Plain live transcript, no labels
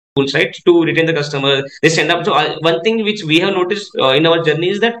tools, right, to retain the customer. They send up. So one thing which we have noticed in our journey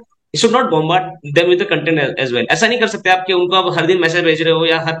is that you should not bombard them with the content as well. ऐसा नहीं कर सकते आप कि उनको आप हर दिन message भेज रहे हो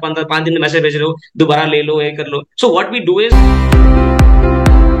या हर 5 दिन में मैसेज भेज रहे हो, दोबारा ले लो, ये कर लो. So what we do is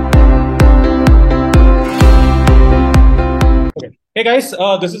Okay. Hey guys,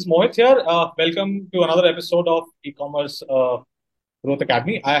 this is Mohit here. Welcome to another episode of e-commerce Growth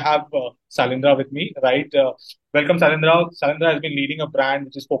Academy. I have Salendra with me, right? Welcome, Salendra. Salendra has been leading a brand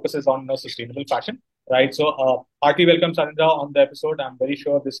which focuses on sustainable fashion, right? So, hearty welcome, Salendra, on the episode. I'm very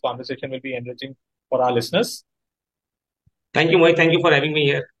sure this conversation will be enriching for our listeners. thank you, Mohit. Thank you for having me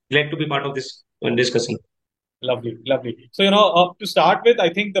here. Glad to be part of this discussion. Lovely, lovely. So, to start with, I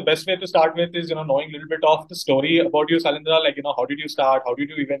think the best way to start with is, knowing a little bit of the story about you, Salendra. Like, how did you start? How did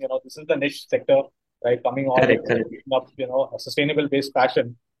you even, this is the niche sector, right? Coming on, Correct. up, a sustainable based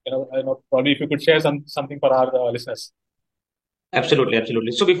fashion. Probably if you could share something for our listeners.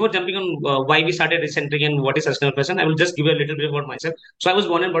 Absolutely. So before jumping on why we started Ecentric and what is sustainable fashion, I will just give you a little bit about myself. So I was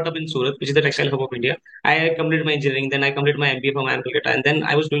born and brought up in Surat, which is the textile hub of India. I completed my engineering, then I completed my MBA from Kolkata, and then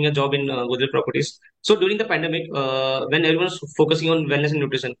I was doing a job in Godrej Properties. So during the pandemic, when everyone was focusing on wellness and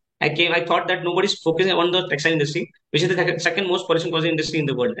nutrition, I thought that nobody's focusing on the textile industry, which is the second most pollution causing industry in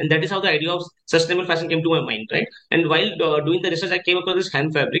the world, and that is how the idea of sustainable fashion came to my mind, right? And while doing the research, I came across this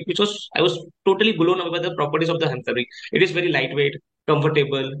hemp fabric, which was I was totally blown away by the properties of the hemp fabric. It is very lightweight,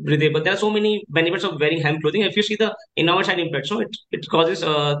 comfortable, breathable. There are so many benefits of wearing hemp clothing. If you see the environment side impact, so it causes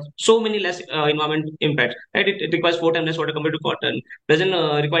so many less environment impact. Right? It requires 4 times less water compared to cotton. Doesn't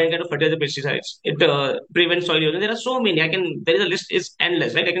require any kind of fertilizer, pesticides. It prevents soil erosion. There are so many. There is a list is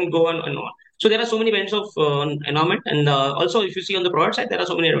endless. Right? I can go on and on. So there are so many benefits of environment, and also if you see on the product side, there are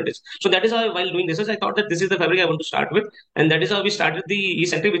so many advantages. So that is how while doing this, I thought that this is the fabric I want to start with, and that is how we started the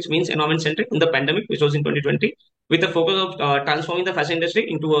Ecentric, which means environment centric, in the pandemic, which was in 2020, with the focus of transforming the fashion industry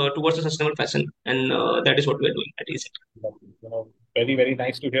into towards a sustainable fashion, and that is what we are doing at Ecentric. Very, very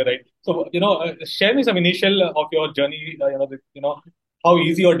nice to hear, right? So, share me some initial of your journey. How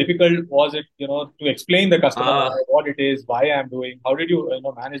easy or difficult was it, to explain the customer what it is, why I'm doing? How did you,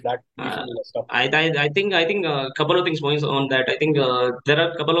 manage that initial stuff? I think a couple of things points on that. I think there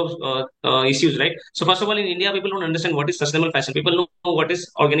are a couple of issues, right? So first of all, in India, people don't understand what is sustainable fashion. People know what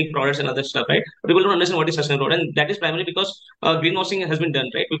is organic products and other stuff, right? But people don't understand what is sustainable, and that is primarily because greenwashing has been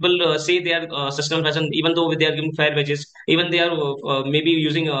done, right? People say they are sustainable fashion, even though they are giving fair wages, even they are maybe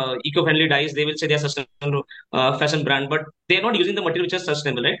using eco-friendly dyes. They will say they are sustainable fashion brand, but they are not using the material which is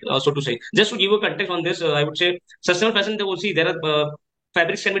sustainable, right? So to say, just to give you context on this, I would say sustainable fashion. They will see there are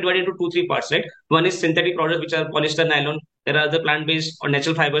fabrics can be divided into 2-3 parts, right? One is synthetic products, which are polyester, nylon. There are other plant-based or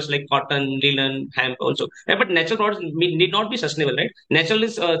natural fibers like cotton, linen, hemp also. Right? But natural products need not be sustainable, right? Natural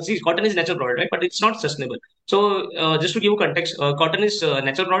is, see, cotton is natural product, right? But it's not sustainable. So just to give you context, cotton is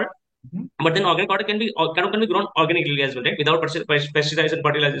natural product. But then organic cotton can be grown organically as well, right? Without pesticides and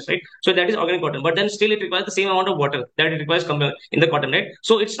fertilizers, right? So that is organic cotton. But then still it requires the same amount of water that it requires in the cotton, right?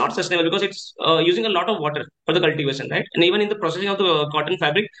 So it's not sustainable because it's using a lot of water for the cultivation, right? And even in the processing of the cotton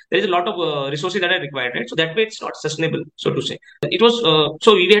fabric, there is a lot of resources that are required, right? So that way it's not sustainable, so to say. It was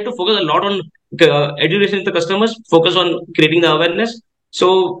so we had to focus a lot on education of the customers, focus on creating the awareness.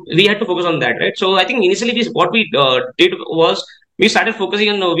 So we had to focus on that, right? So I think initially what we did was we started focusing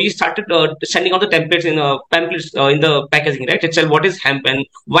on we started sending out the templates in pamphlets in the packaging, right? Itself, what is hemp and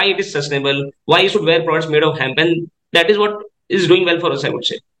why it is sustainable, why you should wear products made of hemp, and that is what is doing well for us, I would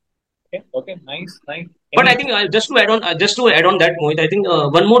say. Okay, nice. But I think just to add on that point, I think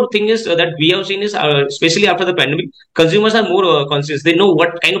one more thing is that we have seen is, especially after the pandemic, consumers are more conscious. They know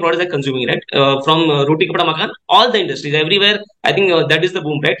what kind of products they're consuming, right? From roti kapda makan, all the industries everywhere. I think that is the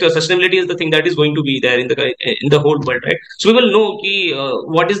boom, right? Sustainability is the thing that is going to be there in the whole world, right? So we will know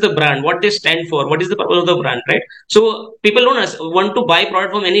what is the brand, what they stand for, what is the purpose of the brand, right? So people don't want to buy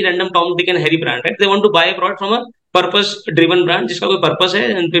product from any random Tom, Dick, and Harry brand, right? They want to buy a product from a purpose driven brand जिसका कोई purpose है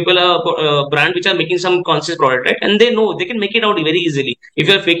and people brand which are making some conscious product right and they know they can make it out very easily if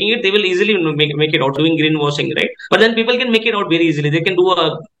you are faking it they will easily make it out doing greenwashing, right? But then people can make it out very easily. They can do a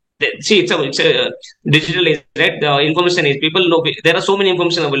see it's a digital age, right? The information age. People know there are so many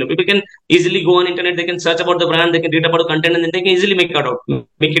information available. People can easily go on internet. They can search about the brand. They can read about the content, and then they can easily make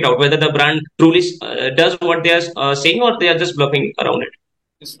it out whether the brand truly does what they are saying, or they are just bluffing around it.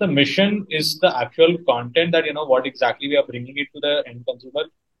 It's the mission, is the actual content that, what exactly we are bringing it to the end consumer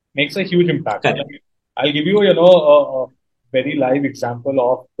makes a huge impact. I'll give you, a very live example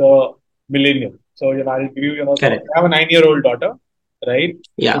of the millennial. So, I'll give you, I have a 9-year-old daughter, right?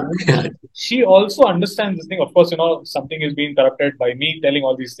 Yeah. So she also understands this thing. Of course, something is being corrupted by me telling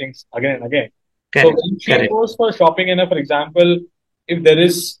all these things again and again. So when she goes for shopping, for example, if there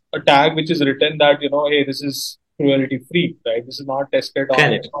is a tag which is written that, hey, this is cruelty free, right? This is not tested on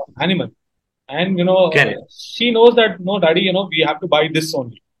correct, animal. And, correct, she knows that, no, daddy, we have to buy this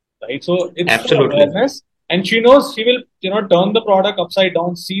only, right? So it's the absolutely, awareness. And she knows she will, turn the product upside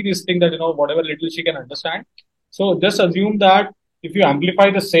down, see this thing that, whatever little she can understand. So just assume that if you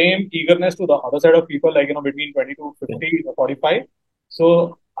amplify the same eagerness to the other side of people, like, between 20 to 50 or 45,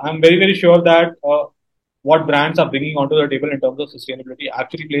 so I'm very, very sure that what brands are bringing onto the table in terms of sustainability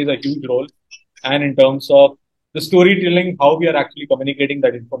actually plays a huge role. And in terms of the storytelling, how we are actually communicating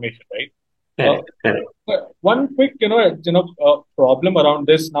that information, right? Uh, correct, correct, but one quick, problem around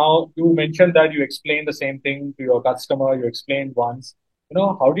this. Now, you mentioned that you explained the same thing to your customer. You explained once.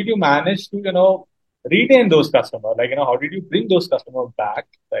 How did you manage to, retain those customers? Like, how did you bring those customers back,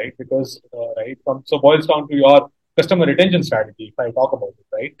 right? Because, right, so boils down to your customer retention strategy. If I talk about it,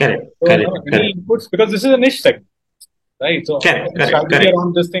 right? correct, So, correct, any correct, inputs because this is a niche segment, right? So, correct, the correct, strategy correct.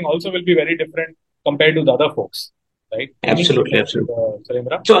 around this thing also will be very different compared to the other folks, right? Any Absolutely, inputs, absolutely.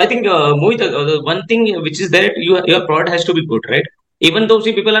 Salendra? So I think Mohit, the one thing which is there, your product has to be good, right? Even though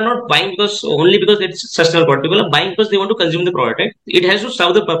see people are not buying because only because it's sustainable product, people are buying because they want to consume the product, right? It has to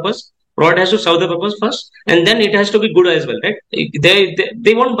serve the purpose. Product has to serve the purpose first, and then it has to be good as well, right?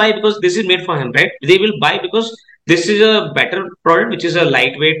 They won't buy because this is made for him, right? They will buy because this is a better product, which is a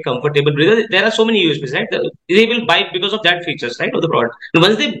lightweight, comfortable. Because there are so many USPs, right? They will buy because of that features, right, of the product. And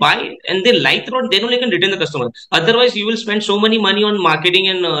once they buy and they like the product, then only can retain the customer. Otherwise, you will spend so many money on marketing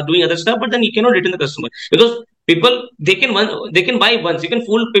and doing other stuff, but then you cannot retain the customer because people they can buy once. You can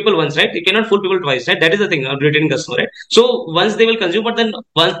fool people once, right? You cannot fool people twice, right? That is the thing of retaining customer, right? So once they will consume, but then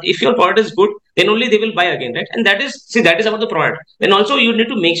once if your product is good, then only they will buy again, right? And that is about the product. Then also you need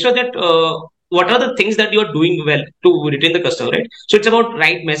to make sure that. What are the things that you are doing well to retain the customer, right? So it's about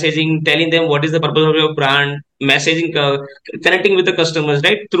right messaging, telling them what is the purpose of your brand, messaging, connecting with the customers,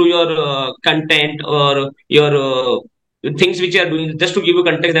 right, through your content or your things which you are doing. Just to give you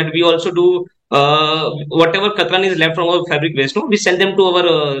context, that we also do whatever katran is left from our fabric waste, no, we send them to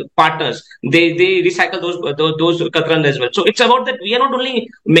our partners. They recycle those katran as well. So it's about that we are not only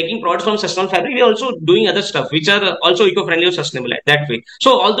making products from sustainable fabric, we are also doing other stuff which are also eco-friendly or sustainable that way.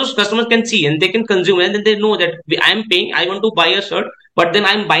 So all those customers can see and they can consume, and then they know that I am paying, I want to buy a shirt, but then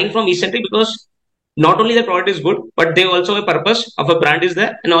I'm buying from Ecentric because not only the product is good, but they also a purpose of a brand is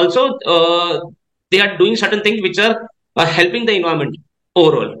there, and also they are doing certain things which are helping the environment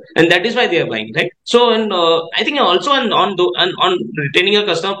overall, and that is why they are buying, right? So, and I think also on retaining a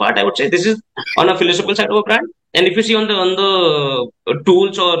customer part, I would say this is on a philosophical side of a brand. And if you see on the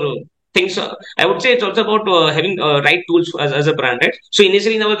tools or things, I would say it's also about having right tools as a brand, right? So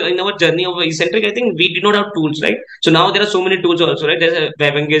initially in our journey of Eccentric, I think we did not have tools, right? So now there are so many tools also, right? There's a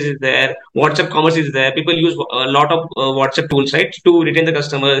web engage is there, WhatsApp commerce is there. People use a lot of WhatsApp tools, right, to retain the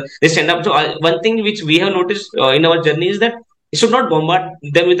customer. They send up. So one thing which we have noticed in our journey is that you should not bombard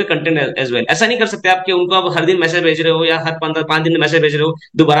them with the content as well. ऐसा नहीं कर सकते आप कि उनको आप हर दिन message भेज रहे हो या हर 5 दिन में मैसेज भेज रहे हो,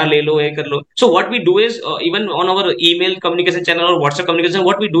 दोबारा ले लो, ये कर लो. So what we do is even on our email communication channel or WhatsApp communication,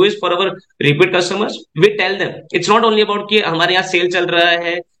 what we do is for our repeat customers, we tell them it's not only about कि हमारे यहाँ सेल चल रहा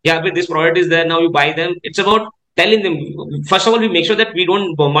है, यहाँ पे this product is there, now you buy them. It's about telling them. First of all, we make sure that we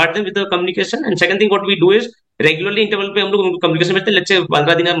don't bombard them with the communication, and second thing what we do is regularly interval पे हम लोग उनको communication भेजते हैं, let's say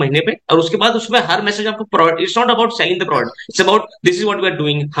 15 दिन या महीने पे, और उसके बाद उसमें हर मैसेज आपको product, it's not about selling the product, it's about this is what we are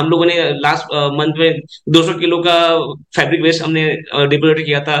doing. हम लोगों ने लास्ट मंथ में 200 किलो का फैब्रिक वेस्ट हमने डिपोजिट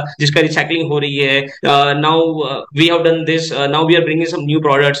किया था जिसका रिसाइकलिंग हो रही है. Now we have done this, now we are bringing some new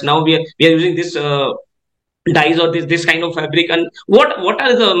products, now we are using this dyes or this kind of fabric, and what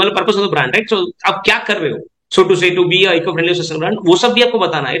are the मतलब purpose of the brand, right? So आप क्या कर रहे हो, so to say, to be a eco-friendly sustainable brand, वो सब भी आपको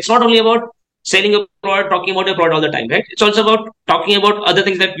बताना है. It's not only about selling a product, talking about your product all the time, right? It's also about talking about other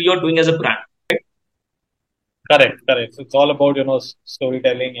things that we are doing as a brand, right? Correct, correct. So it's all about,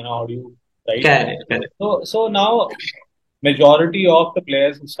 storytelling, how do you, right? Correct, correct. So now majority of the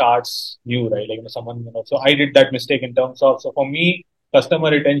players who starts new, right? Like, someone, so I did that mistake in terms of, so for me,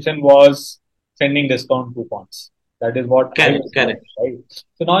 customer retention was sending discount coupons. That is what I Correct, was doing, correct. right?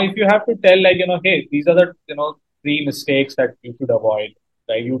 So now if you have to tell, like, hey, these are the, three mistakes that you should avoid,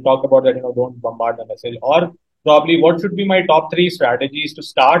 right? You talked about that, don't bombard the message, or probably what should be my top three strategies to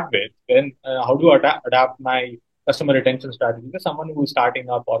start with, then how do you adapt my customer retention strategy to someone who's starting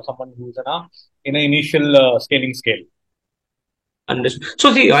up or someone who's in an initial scaling scale. Understood.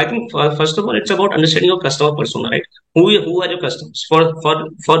 So see, I think first of all, it's about understanding your customer persona, right? Who are your customers?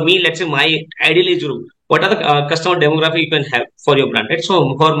 For me, let's say my ideal age group. What are the customer demographic you can have for your brand, right?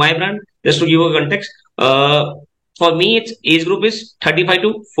 So for my brand, just to give a context, For me, its age group is 35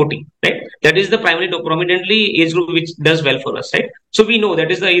 to 40, right? That is the primary prominently age group which does well for us, right? So we know that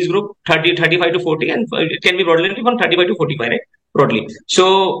is the age group 35 to 40, and it can be broadly from 35 to 45, right? Broadly.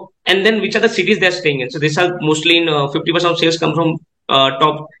 So, and then which are the cities they're staying in? So these are mostly in 50% of sales come from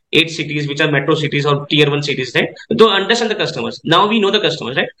top eight cities, which are metro cities or tier one cities, right? To understand the customers. Now we know the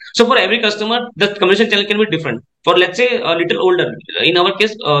customers, right? So for every customer, the communication channel can be different. For let's say a little older, in our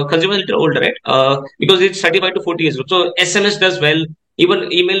case, consumer a little older, right? Because it's 35 to 40 years old. So SMS does well,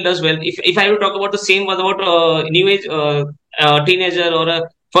 even email does well. If I will talk about the same was about new age teenager or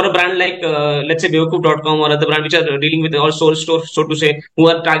for a brand like let's say Bewakoof.com or other brand which are dealing with all soul store, so to say, who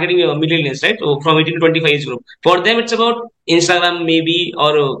are targeting millennials, right? So from 18 to 25 age group. For them, it's about Instagram maybe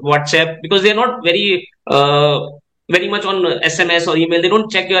or WhatsApp because they're not very much on SMS or email. They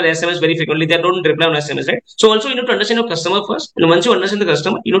don't check your SMS very frequently. They don't reply on SMS, right? So also you need to understand your customer first. And once you understand the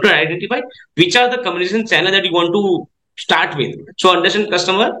customer, you need to identify which are the communication channel that you want to start with. So understand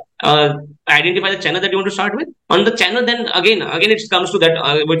customer, identify the channel that you want to start with. On the channel, then again it comes to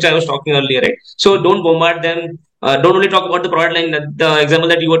that which I was talking earlier, right? So don't bombard them. Don't only talk about the product line, the example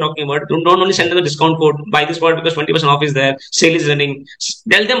that you were talking about. Don't only send them the discount code. Buy this product because 20% off is there. Sale is running.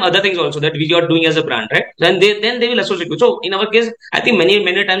 Tell them other things also that you are doing as a brand, right? Then they will associate you. So in our case, I think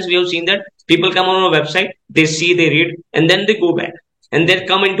many times we have seen that people come on our website, they see, they read, and then they go back and they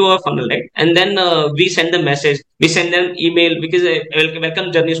come into our funnel, right? And then we send them message, we send them email because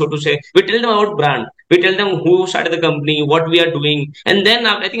welcome journey, so to say. We tell them about brand, we tell them who started the company, what we are doing, and then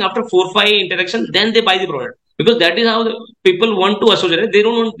I think after 4 5 interactions, then they buy the product because that is how the people want to associate. They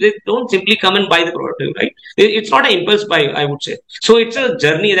don't simply come and buy the product, right? It's not an impulse buy, I would say. So it's a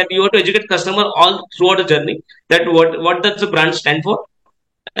journey that you have to educate customer all throughout the journey that what does the brand stand for,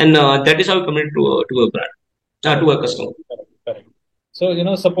 and that is how we commit to a brand, to a customer. Correct, correct.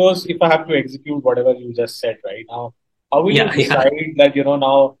 So, suppose if I have to execute whatever you just said right now, how will you Yeah, yeah. decide that,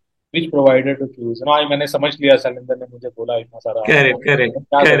 now which provider to choose? मैंने समझ लिया सैलेंडर ने मुझे बोला इतना सारा Correct, correct,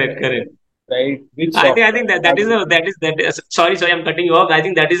 क्या correct, करना है, correct. right? Which I think software, that क्या that is do? a sorry, I'm cutting you off. I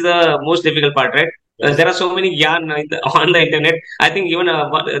think that is the most difficult part, right? Yes, There are so many gyan on the internet. I think even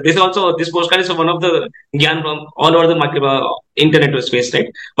this postcard is one of the gyan from all over the market, internet space, right?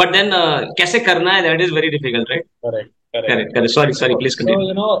 But then कैसे करना है, that is very difficult, right? correct, correct. Correct, correct. Sorry. So, Please so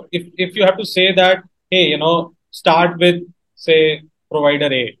continue. if you have to say that, hey, start with say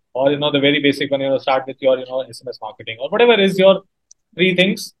provider A, or the very basic one, start with your SMS marketing or whatever is your three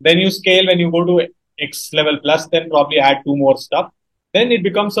things. Then you scale when you go to X level plus, then probably add two more stuff. Then it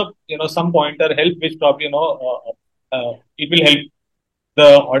becomes a some pointer help, which probably it will help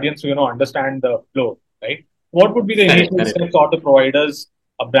the audience to understand the flow, right? What would be the Correct, initial correct. steps or the providers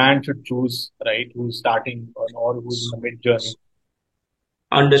a brand should choose, right? Who's starting or who's in the mid journey?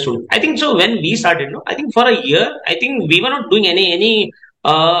 Understood. I think so. When we started, no, I think for a year, I think we were not doing any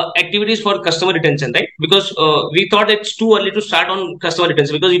activities for customer retention, right? Because we thought it's too early to start on customer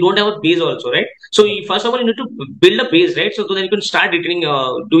retention because you don't have a base also, right? So first of all, you need to build a base, right? So then you can start retaining,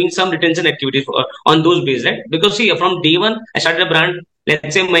 doing some retention activities on those base, right? Because see, from day one, I started a brand.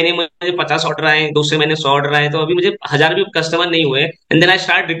 Let's say महीने में मुझे 50 order आए, दूसरे महीने 100 order आए, तो अभी मुझे 1000 भी कस्टमर नहीं हुए, and then I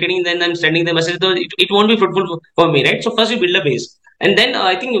start retaining them and sending them message, so it won't be fruitful for me, right? So first we build a base. And then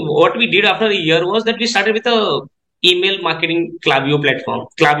I think what we did after a year was that we started with a email marketing Klaviyo platform.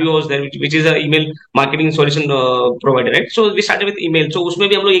 Klaviyo was there, which is a email marketing solution provider, right? So we started with email. So उसमें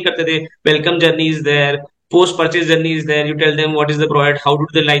भी हम लोग ये करते थे. Welcome journey is there. Post purchase journey is there. You tell them what is the product, how do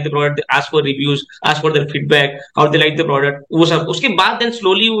they like the product, they ask for reviews, ask for their feedback, how they like the product. वो सब उसके बाद then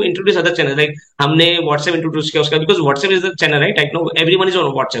slowly you introduce other channels, like हमने WhatsApp introduce किया उसका, because WhatsApp is the channel, right? Like no, everyone is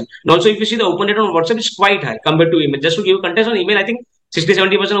on WhatsApp. And also if you see the open rate on WhatsApp is quite high compared to email. Just to give you context, on email I think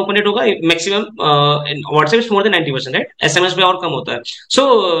 60-70% open rate होगा maximum. In WhatsApp is more than 90%, right? SMS पे और कम होता है.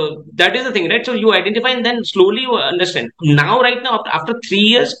 So that is the thing, right? So you identify and then slowly you understand. Now right now after 3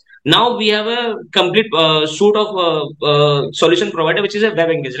 years, now we have a complete suite of solution provider, which is a web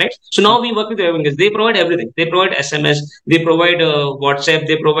engage, right? So now we work with web engage. They provide everything. They provide SMS, they provide WhatsApp,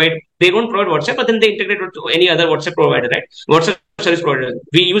 they don't provide WhatsApp, but then they integrate with any other WhatsApp provider, right? WhatsApp service provider.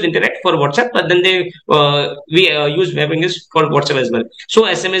 We use Interact for WhatsApp, but then we use web engage for WhatsApp as well. So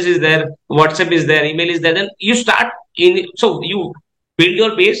SMS is there, WhatsApp is there, email is there. Then you start so you build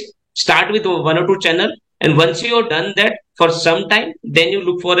your base, start with one or two channel, and once you have done that for some time, then you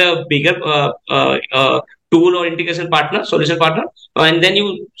look for a bigger tool or integration partner, solution partner, and then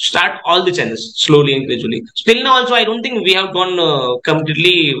you start all the channels slowly and gradually. Still now, also, I don't think we have gone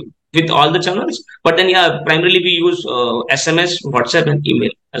completely with all the channels, but then yeah, primarily we use SMS, WhatsApp, and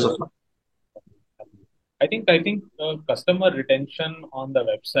email as of now. I think customer retention on the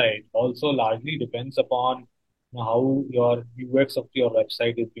website also largely depends upon how your UX of your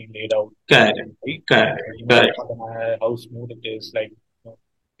website is being laid out, Correct, right? correct, How correct, how smooth it is, like. So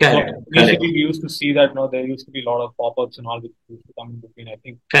correct, correct, initially we used to see that there used to be a lot of pop-ups and all which used to come in between. I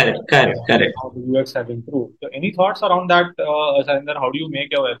think correct, correct, correct. how the UX have improved. So any thoughts around that, Sarinder? How do you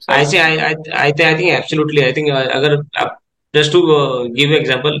make your I website? say I think absolutely I think अगर just to give you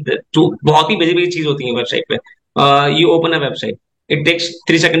example two बहुत ही basic basic चीज होती है website पे. You open a website, it takes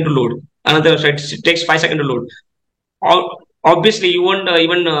 3 seconds to load. Another website it takes 5 seconds to load. Obviously you won't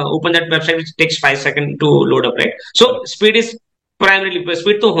even open that website which takes 5 seconds to load up, right? So speed is primarily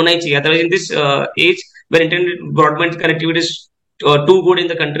speed तो होना ही चाहिए. Otherwise in this age where internet broadband connectivity is too good in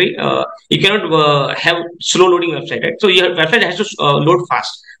the country, you cannot have slow loading website, right? So your website has to load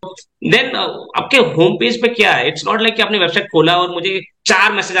fast. Then आपके home page पे क्या है, it's not like कि आपने website खोला और मुझे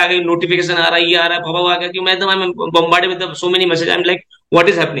 4 message आ गए, नोटिफिकेशन आ रहा है, ये आ रहा है, पॉपअप आ गया, कि मैं एकदम bombarded with so many message, I am like what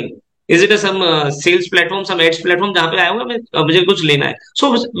is happening. Is it some sales platform, some ads platform जहां पे आया हुआ मैं मुझे कुछ लेना है?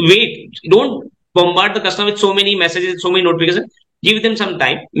 सो wait, don't bombard the customer with so many messages, so many notifications. Give them some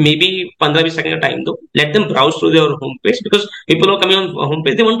time, maybe 15-20 seconds of time though. Let them browse through their homepage, because people who are coming on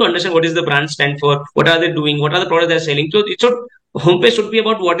homepage, they want to understand what is the brand stand for, what are they doing, what are the products they're selling. So it should, homepage should be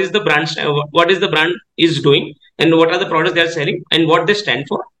about what is the brand, what is the brand is doing, and what are the products they are selling, and what they stand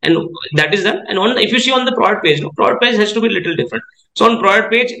for, and that is done. And on, if you see on the product page, no, product page has to be a little different. So on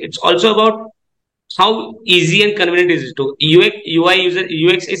product page, it's also about how easy and convenient is it to UX, UI user.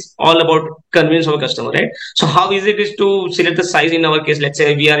 UX is all about convenience of a customer, right? So how easy it is to select the size. In our case, let's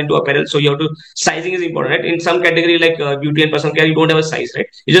say we are into apparel, so you have to, sizing is important, right? In some category like beauty and personal care, you don't have a size,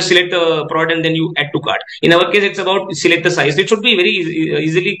 right? You just select the product and then you add to cart. In our case, it's about select the size. It should be very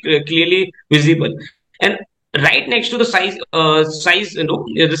easily, clearly visible, and right next to the size,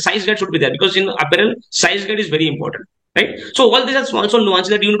 the size guide should be there, because in apparel, size guide is very important, right? So all these are small small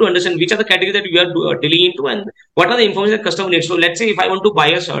nuances that you need to understand which are the categories that we are dealing into, and what are the information that customer needs. So let's say if I want to buy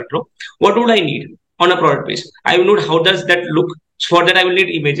a shirt, no, what would I need on a product page? I will know how does that look. For that, I will need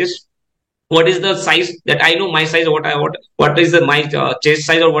images. What is the size, that I know my size, what is the my chest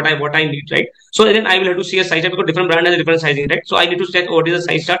size, or what I need, right? So then I will have to see a size chart, because different brand has a different sizing, right? So I need to check what is the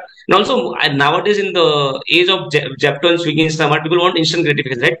size chart. And also nowadays in the age of Zepto and Swiggy, Instamart, people want instant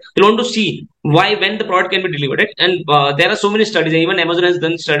gratification, right? They want to see why, when the product can be delivered, right? And there are so many studies, even Amazon has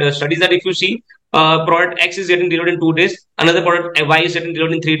done studies that if you see product X is getting delivered in 2 days, another product Y is getting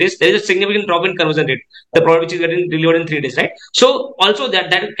delivered in 3 days, there is a significant drop in conversion rate. The product which is getting delivered in 3 days, right? So also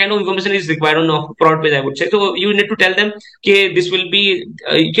that kind of information is required on a product page, I would say. So you need to tell them, okay, this will be,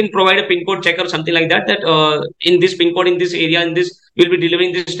 you can provide a pin code check or something like that, that in this pin code, in this area, in this, we'll be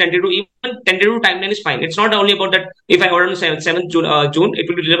delivering this tentative, even tentative timeline is fine. It's not only about that if I order on 7th June, it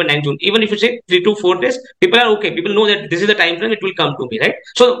will be delivered 9th June. Even if you say 3 to 4 days, people are okay. People know that this is the time frame, it will come to me, right?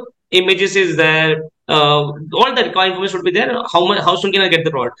 So images is there, all the required information should be there. How soon can I get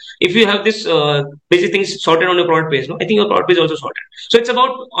the product? If you have this basic things sorted on your product page, no, I think your product page is also sorted. So it's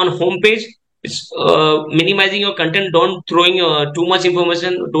about on home page. It's minimizing your content. Don't throwing too much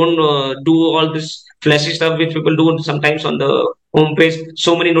information. Don't do all this flashy stuff which people do sometimes on the home page.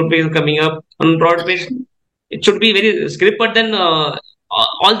 So many notifications coming up on product page. It should be very script, but then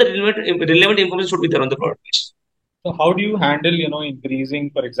all the relevant information should be there on the product page. So how do you handle,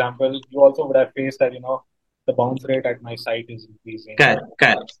 increasing, for example, you also would have faced that, the bounce rate at my site is increasing, Correct,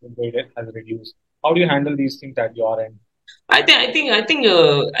 correct. the rate has reduced. How do you handle these things at your end? I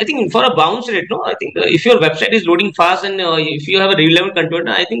think for a bounce rate, no, I think if your website is loading fast, and if you have a relevant content,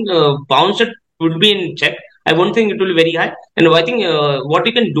 I think bounce rate would be in check. I won't think it will be very high. And I think what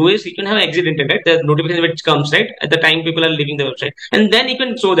you can do is you can have exit intent, right? The notification which comes, right, at the time people are leaving the website, and then you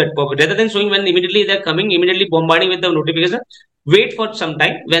can show that pop rather than showing when immediately they're coming, immediately bombarding with the notification. Wait for some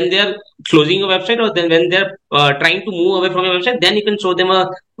time when they are closing your website, or then when they're trying to move away from your website, then you can show them a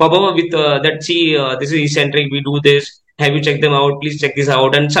pop up with that, see, this is Ecentric, we do this, have you checked them out, please check this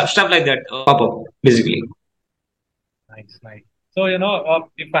out, and stuff like that pop up basically. Nice, nice. So,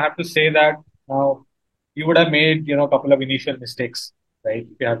 if I have to say that now, you would have made, a couple of initial mistakes, right?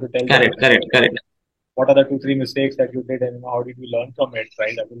 If you have to tell them Correct, correct, correct. what are the 2, 3 mistakes that you did, and how did you learn from it,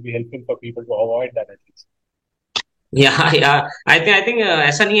 right? That will be helpful for people to avoid that at least. Yeah, yeah. I think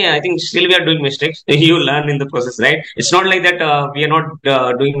ऐसा नहीं है. I think still we are doing mistakes. You learn in the process, right? It's not like that we are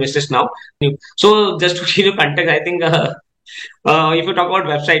not doing mistakes now. So just to give you context, I think if you talk about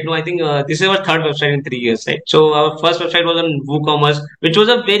website, no, I think this is our third website in 3 years, right? So our first website was on WooCommerce, which was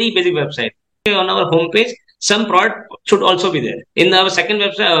a very basic website. On our homepage, some product should also be there. In our second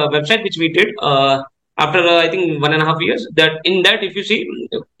website which we did after I think 1.5 years, that in that if you see,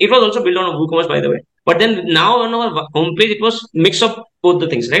 it was also built on WooCommerce, by the way. But then now on our homepage, it was mix of both the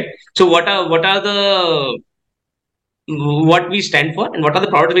things, right? So what are the what we stand for and what are the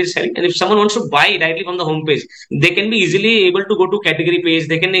products we're selling. And if someone wants to buy directly from the homepage, they can be easily able to go to category page.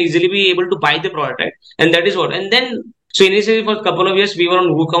 They can easily be able to buy the product, right? And that is what. And then so initially for a couple of years we were on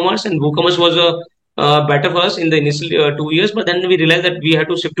WooCommerce, and WooCommerce was a better for us in the initial 2 years. But then we realized that we had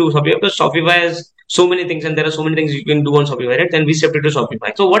to shift to Shopify because Shopify has so many things, and there are so many things you can do on Shopify, right? Then we shifted to Shopify.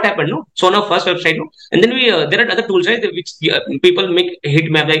 So what happened? No, so on our first website, no, and then we there are other tools, right? Which people make heat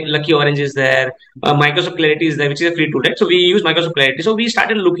map, like Lucky Orange is there, Microsoft Clarity is there, which is a free tool, right? So we use Microsoft Clarity. So we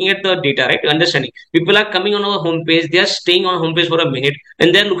started looking at the data, right? Understanding people are coming on our homepage, they are staying on homepage for a minute,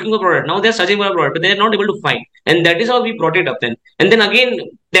 and they're looking for a product. Now they're searching for a product, but they're not able to find, and that is how we brought it up then. And then again,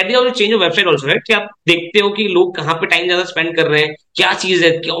 that is also change of website also right कि आप देखते हो कि लोग कहाँ पे time ज्यादा spend कर रहे हैं, क्या चीज है,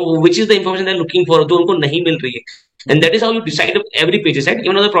 क्या which is the information they are looking for जो उनको नहीं मिल रही है. And that is how you decide every pages right,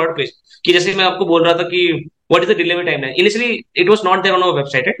 even on the product page. कि जैसे मैं आपको बोल रहा था कि what is the delivery timeline. Initially it was not there on our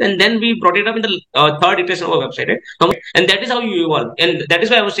website, right? And then we brought it up in the third iteration of our website, right? And that is how you evolve, and that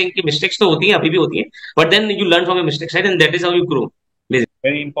is why I was saying कि mistakes तो होती हैं, अभी भी होती हैं, but then you learn from your mistakes, right? And that is how you grow basically.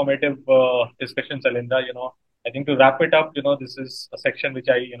 Very informative discussion, Salendra. I think to wrap it up, this is a section which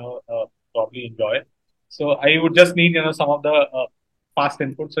I, probably enjoy. So I would just need, some of the fast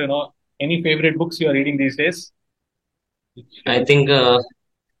input. So, any favorite books you are reading these days? I think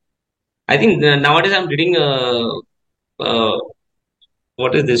nowadays I'm reading uh,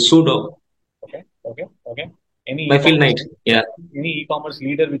 what is this Sudo Okay, okay, okay. Any by Phil e-commerce, Knight. Yeah, any e-commerce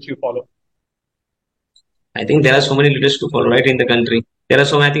leader which you follow? I think there are so many leaders to follow, right, in the country. There are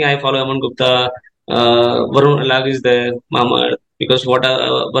so many. I think I follow Gupta, Varun Alag is there, Mama, because what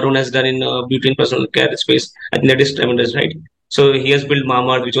Varun has done in beauty and personal care space, I think that is tremendous, right? So he has built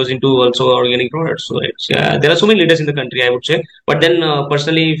Mama, which was into also organic products. So yeah, there are so many leaders in the country, I would say. But then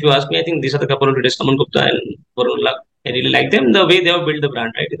personally, if you ask me, I think these are the couple of leaders, Aman Gupta and Varun Alag. I really like them, the way they have built the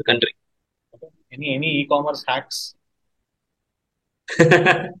brand, right, in the country. Okay. Any e-commerce hacks?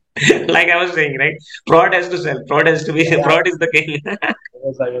 Like I was saying, right? Fraud has to sell. Fraud has to be. Yeah, Fraud is the king. I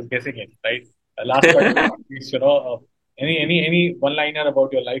was guessing it, right? Last but not least, any one-liner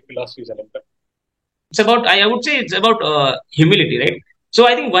about your life philosophy, Salendra? It's about, I would say it's about humility, right? So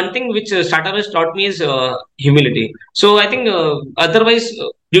I think one thing which startup has taught me is humility. So I think otherwise,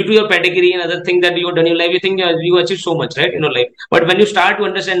 due to your pedigree and other things that you have done in your life, you think you achieve so much, right, in your life. But when you start to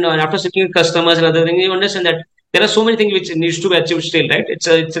understand, after sitting with customers and other things, you understand that there are so many things which needs to be achieved still, right? It's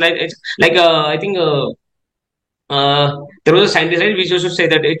like I think there was a scientist, right, which used to say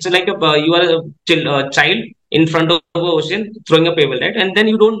that it's like you are a child in front of the ocean throwing a pebble, right? And then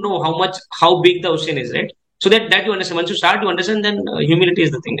you don't know how big the ocean is, right? So that you understand. Once you start to understand, then humility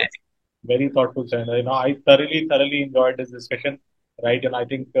is the thing, I think. Very thoughtful, Salendra. I thoroughly enjoyed this discussion, right? And I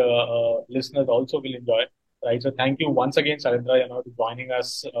think listeners also will enjoy, right? So thank you once again, Salendra, to joining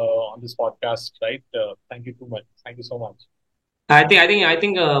us on this podcast, right? Thank you too much. Thank you so much. I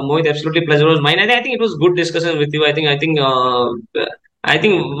think, Mohit, absolutely pleasure was mine. I think it was good discussion with you. I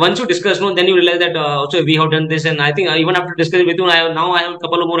think once you discuss, no, then you realize that also we have done this, and I think even after discussing with you, now I have a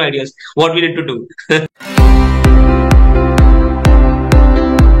couple of more ideas what we need to do.